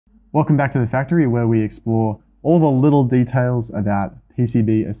Welcome back to the factory where we explore all the little details about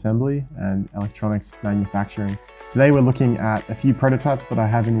PCB assembly and electronics manufacturing. Today we're looking at a few prototypes that I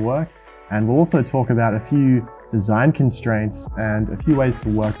have in work, and we'll also talk about a few design constraints and a few ways to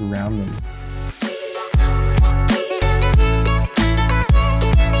work around them.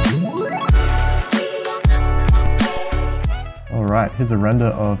 Alright, here's a render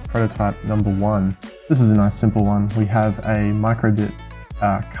of prototype number 1. This is a nice simple one. We have a microbit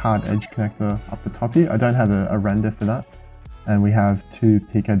card edge connector up the top here. I don't have a render for that. And we have two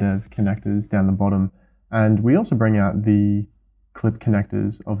picodev connectors down the bottom. And we also bring out the clip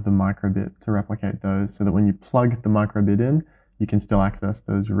connectors of the microbit to replicate those so that when you plug the microbit in, you can still access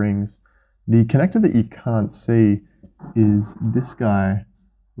those rings. The connector that you can't see is this guy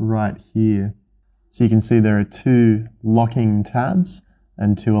right here. So you can see there are two locking tabs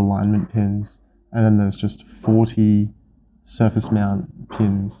and two alignment pins. And then there's just 40 surface mount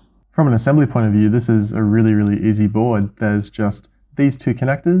pins. From an assembly point of view, this is a really easy board. There's just these two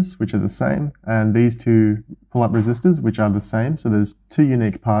connectors, which are the same, and these two pull-up resistors, which are the same. So there's two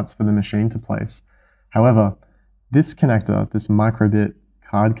unique parts for the machine to place. However, this connector, this microbit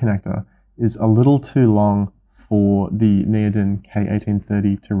card connector, is a little too long for the Neodin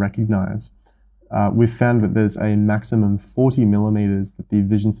K1830 to recognize. We've found that there's a maximum 40 millimeters that the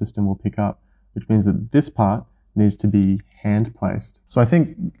vision system will pick up, which means that this part needs to be hand placed. So I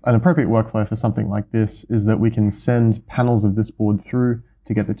think an appropriate workflow for something like this is that we can send panels of this board through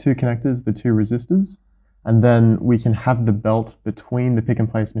to get the two connectors, the two resistors, and then we can have the belt between the pick and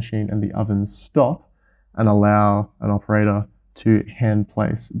place machine and the oven stop and allow an operator to hand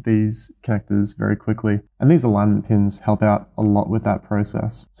place these connectors very quickly. And these alignment pins help out a lot with that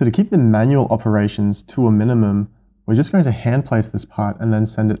process. So to keep the manual operations to a minimum, we're just going to hand place this part and then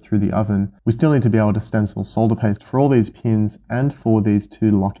send it through the oven. We still need to be able to stencil solder paste for all these pins and for these two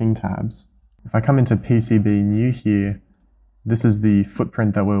locking tabs. If I come into PCB new here, this is the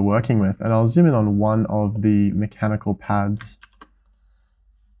footprint that we're working with, and I'll zoom in on one of the mechanical pads.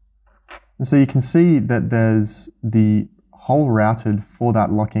 And so you can see that there's the hole routed for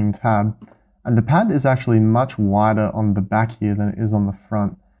that locking tab, and the pad is actually much wider on the back here than it is on the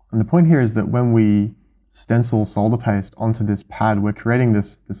front. And the point here is that when we stencil solder paste onto this pad, we're creating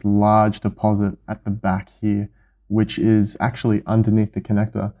this large deposit at the back here, which is actually underneath the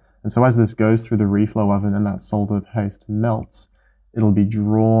connector. And so as this goes through the reflow oven and that solder paste melts, it'll be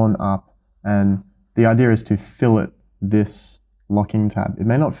drawn up, and the idea is to fillet this locking tab. It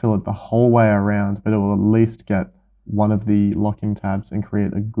may not fill it the whole way around, but it will at least get one of the locking tabs and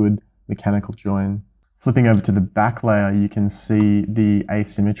create a good mechanical join. Flipping over to the back layer, you can see the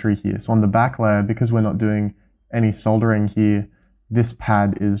asymmetry here. So on the back layer, because we're not doing any soldering here, this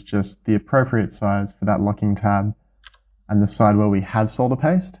pad is just the appropriate size for that locking tab. And the side where we have solder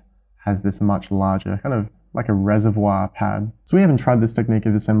paste has this much larger, kind of like a reservoir pad. So we haven't tried this technique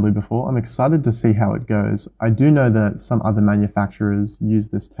of assembly before. I'm excited to see how it goes. I do know that some other manufacturers use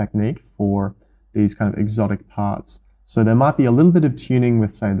this technique for these kind of exotic parts. So there might be a little bit of tuning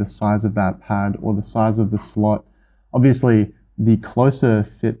with, say, the size of that pad or the size of the slot. Obviously, the closer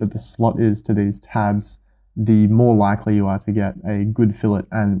fit that the slot is to these tabs, the more likely you are to get a good fillet,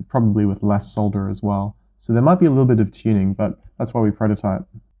 and probably with less solder as well. So there might be a little bit of tuning, but that's why we prototype.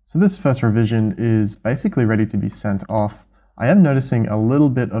 So this first revision is basically ready to be sent off. I am noticing a little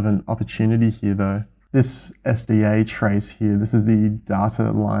bit of an opportunity here though. This SDA trace here, this is the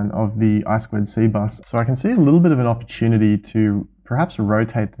data line of the I2C bus. So I can see a little bit of an opportunity to perhaps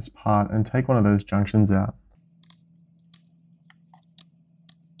rotate this part and take one of those junctions out.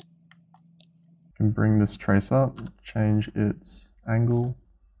 I can bring this trace up, change its angle,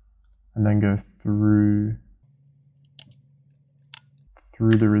 and then go through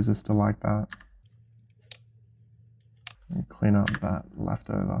the resistor like that. And clean up that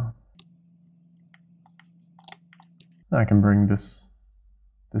leftover. I can bring this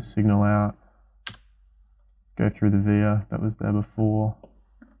signal out, go through the via that was there before,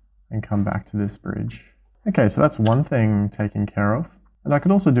 and come back to this bridge. Okay, so that's one thing taken care of. And I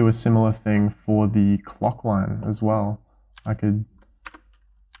could also do a similar thing for the clock line as well. I could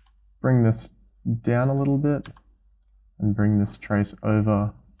bring this down a little bit and bring this trace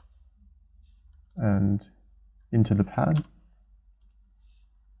over and into the pad.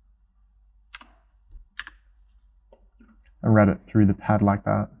 And route it through the pad like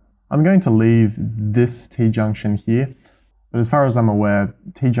that. I'm going to leave this T-junction here, but as far as I'm aware,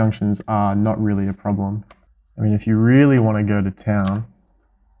 T-junctions are not really a problem. I mean, if you really want to go to town,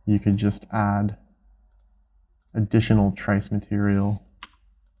 you could just add additional trace material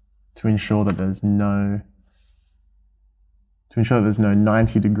to ensure that there's no to ensure that there's no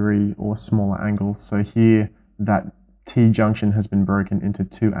 90-degree or smaller angles. So here, that T junction has been broken into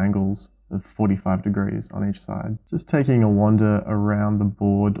two angles of 45 degrees on each side. Just taking a wander around the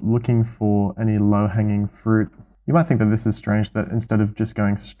board, looking for any low-hanging fruit. You might think that this is strange that instead of just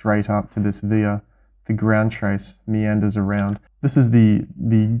going straight up to this via, the ground trace meanders around. This is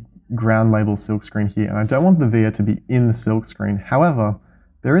the ground label silkscreen here, and I don't want the via to be in the silkscreen. However,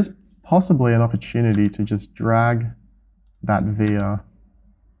 there is possibly an opportunity to just drag that via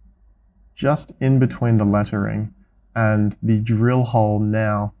just in between the lettering, and the drill hole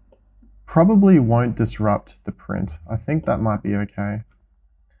now probably won't disrupt the print. I think that might be okay. In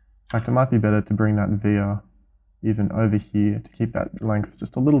fact, it might be better to bring that via even over here to keep that length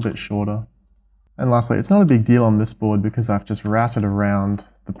just a little bit shorter. And lastly, it's not a big deal on this board because I've just routed around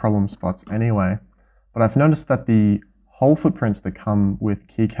the problem spots anyway, but I've noticed that the hole footprints that come with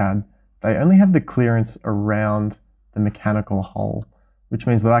KiCad, they only have the clearance around the mechanical hole, which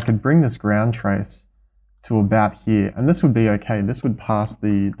means that I could bring this ground trace to about here, and this would be okay. This would pass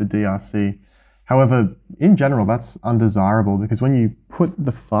the DRC. However, in general, that's undesirable because when you put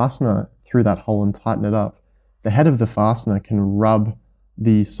the fastener through that hole and tighten it up, the head of the fastener can rub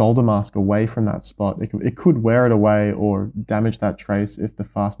the solder mask away from that spot. It could wear it away or damage that trace if the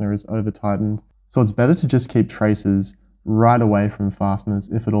fastener is over tightened. So it's better to just keep traces right away from fasteners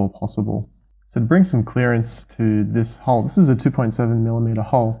if at all possible. So to bring some clearance to this hole, this is a 2.7mm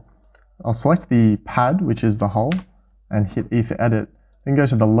hole. I'll select the pad, which is the hole, and hit E for edit. Then go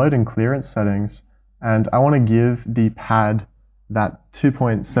to the load and clearance settings, and I want to give the pad that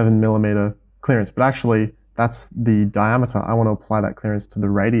 2.7mm clearance, but actually that's the diameter. I want to apply that clearance to the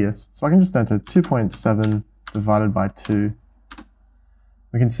radius. So I can just enter 2.7 divided by 2.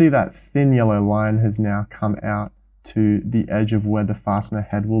 We can see that thin yellow line has now come out to the edge of where the fastener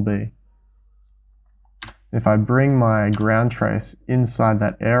head will be. If I bring my ground trace inside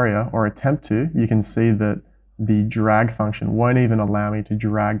that area, or attempt to, you can see that the drag function won't even allow me to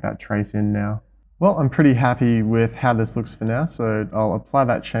drag that trace in now. Well, I'm pretty happy with how this looks for now, so I'll apply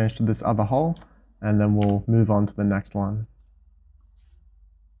that change to this other hole, and then we'll move on to the next one.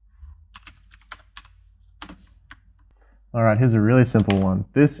 All right, here's a really simple one.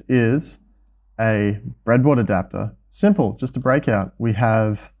 This is a breadboard adapter. Simple, just a breakout. We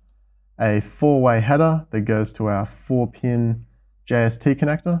have a 4-way header that goes to our 4-pin JST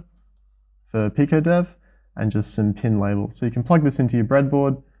connector for PicoDev, and just some pin labels. So you can plug this into your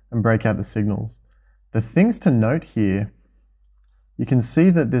breadboard and break out the signals. The things to note here, you can see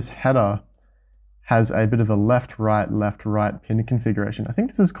that this header has a bit of a left-right pin configuration. I think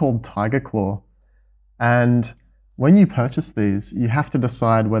this is called Tiger Claw. And when you purchase these, you have to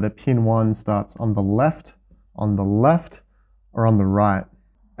decide whether pin 1 starts on the left, or on the right.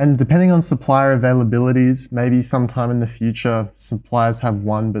 And depending on supplier availabilities, maybe sometime in the future, suppliers have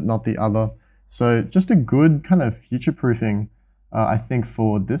one but not the other. So just a good kind of future-proofing, I think,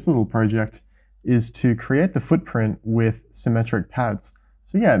 for this little project is to create the footprint with symmetric pads.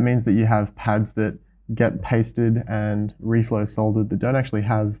 So yeah, it means that you have pads that get pasted and reflow soldered that don't actually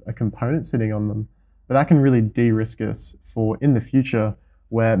have a component sitting on them. But that can really de-risk us for in the future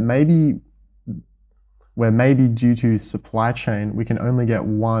where maybe due to supply chain, we can only get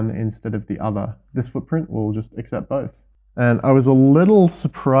one instead of the other. This footprint will just accept both. And I was a little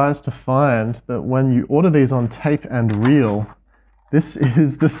surprised to find that when you order these on tape and reel, this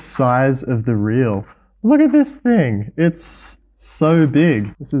is the size of the reel. Look at this thing. It's so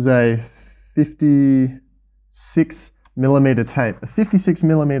big. This is a 56mm tape, a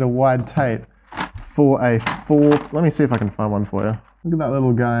 56mm wide tape for a 4, let me see if I can find one for you. Look at that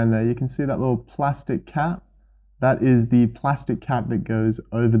little guy in there. You can see that little plastic cap. That is the plastic cap that goes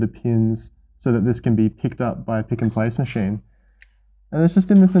over the pins so that this can be picked up by a pick and place machine. And it's just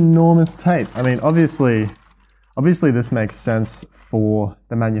in this enormous tape. I mean, obviously this makes sense for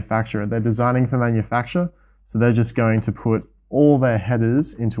the manufacturer. They're designing for manufacture, so they're just going to put all their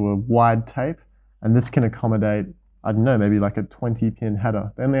headers into a wide tape, and this can accommodate, I don't know, maybe like a 20-pin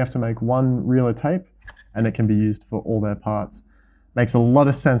header. They only have to make one reel of tape, and it can be used for all their parts. Makes a lot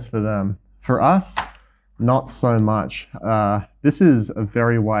of sense for them. For us, not so much. This is a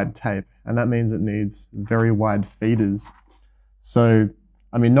very wide tape, and that means it needs very wide feeders. So,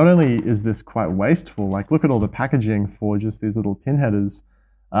 I mean, not only is this quite wasteful, like look at all the packaging for just these little pin headers.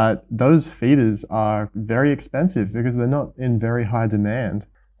 Those feeders are very expensive because they're not in very high demand.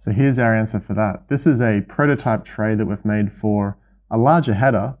 So here's our answer for that. This is a prototype tray that we've made for a larger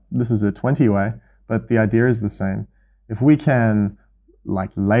header. This is a 20-way, but the idea is the same. If we can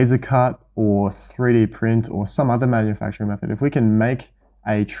like laser cut or 3D print or some other manufacturing method, if we can make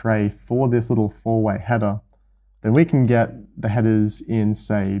a tray for this little 4-way header, then we can get the headers in,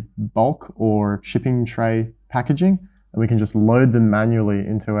 say, bulk or shipping tray packaging, and we can just load them manually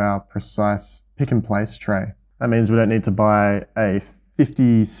into our precise pick and place tray. That means we don't need to buy a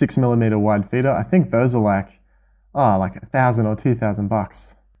 56mm wide feeder. I think those are like $1,000 or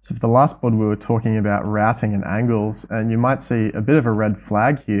 $2,000. So for the last board we were talking about routing and angles, and you might see a bit of a red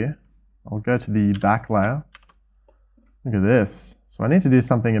flag here. I'll go to the back layer. Look at this. So I need to do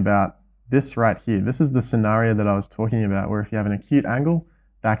something about this right here. This is the scenario that I was talking about, where if you have an acute angle,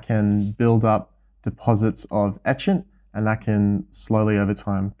 that can build up deposits of etchant, and that can slowly over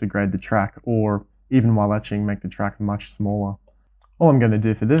time degrade the track, or even while etching, make the track much smaller. All I'm going to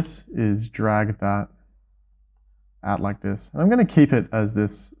do for this is drag that out like this. And I'm going to keep it as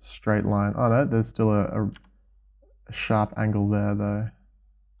this straight line. Oh no, there's still a sharp angle there though.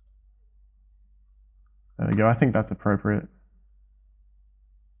 There we go, I think that's appropriate.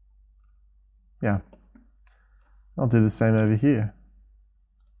 Yeah. I'll do the same over here.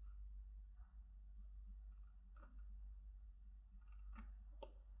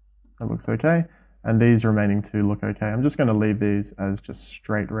 That looks okay. And these remaining two look okay. I'm just going to leave these as just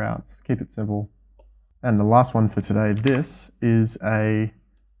straight routes. Keep it simple. And the last one for today, this is a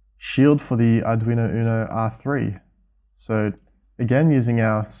shield for the Arduino Uno R3. So again, using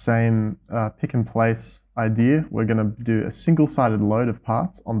our same pick and place idea, we're going to do a single-sided load of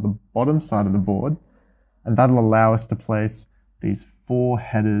parts on the bottom side of the board, and that'll allow us to place these 4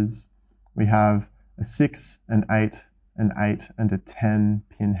 headers. We have a 6, an 8, an 8, and a 10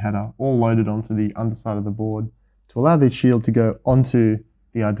 pin header, all loaded onto the underside of the board to allow this shield to go onto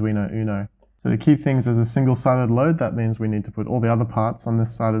the Arduino Uno. So to keep things as a single-sided load, that means we need to put all the other parts on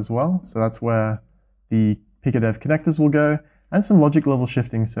this side as well. So that's where the Picodev connectors will go, and some logic level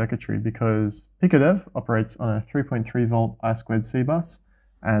shifting circuitry, because Picodev operates on a 3.3 volt I2C bus,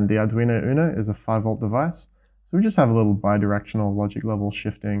 and the Arduino Uno is a 5 volt device. So we just have a little bidirectional logic level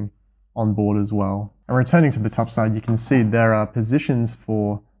shifting on board as well. And returning to the top side, you can see there are positions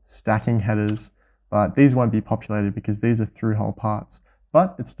for stacking headers, but these won't be populated because these are through-hole parts.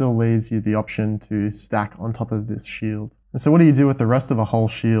 But it still leaves you the option to stack on top of this shield. And so what do you do with the rest of a whole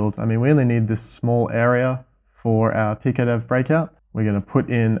shield? I mean, we only need this small area for our Picodev breakout. We're going to put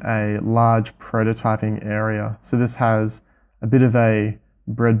in a large prototyping area. So this has a bit of a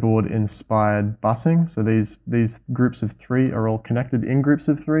breadboard inspired busing. So these groups of 3 are all connected in groups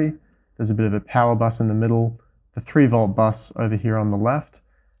of 3. There's a bit of a power bus in the middle, the 3 volt bus over here on the left,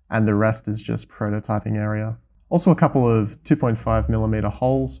 and the rest is just prototyping area. Also a couple of 2.5mm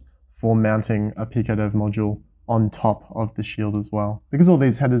holes for mounting a Picodev module on top of the shield as well. Because all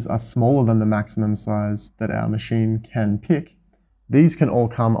these headers are smaller than the maximum size that our machine can pick, these can all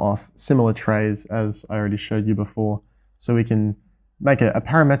come off similar trays as I already showed you before. So we can make a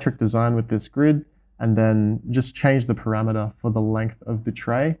parametric design with this grid and then just change the parameter for the length of the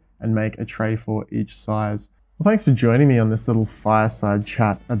tray and make a tray for each size. Well, thanks for joining me on this little fireside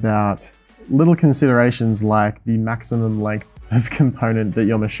chat about little considerations like the maximum length of component that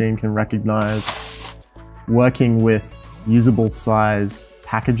your machine can recognize, working with usable size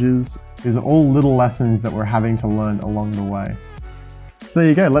packages. These are all little lessons that we're having to learn along the way. So there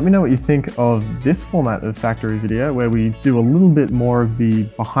you go, let me know what you think of this format of factory video, where we do a little bit more of the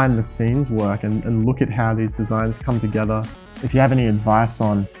behind the scenes work and look at how these designs come together. If you have any advice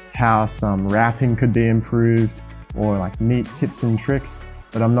on how some routing could be improved, or like neat tips and tricks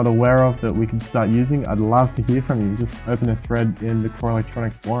that I'm not aware of that we could start using, I'd love to hear from you. Just open a thread in the Core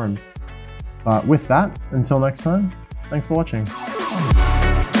Electronics forums. But with that, until next time, thanks for watching.